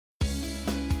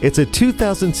It's a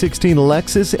 2016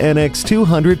 Lexus NX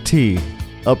 200T.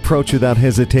 Approach without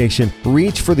hesitation,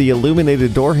 reach for the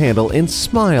illuminated door handle, and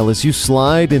smile as you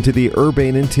slide into the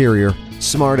urbane interior.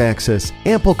 Smart access,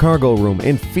 ample cargo room,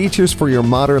 and features for your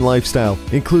modern lifestyle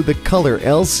include the color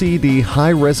LCD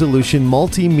high-resolution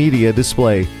multimedia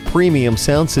display, premium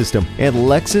sound system, and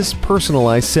Lexus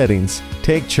personalized settings.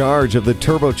 Take charge of the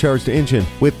turbocharged engine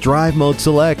with Drive Mode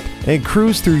Select and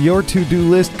cruise through your to-do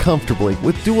list comfortably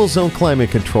with dual-zone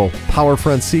climate control, power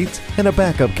front seats, and a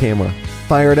backup camera.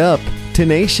 Fired up,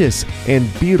 tenacious,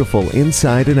 and beautiful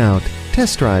inside and out.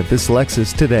 Test drive this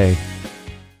Lexus today.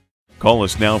 Call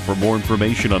us now for more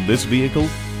information on this vehicle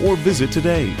or visit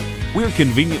today. We're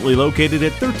conveniently located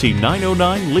at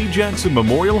 13909 Lee Jackson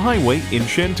Memorial Highway in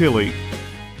Chantilly.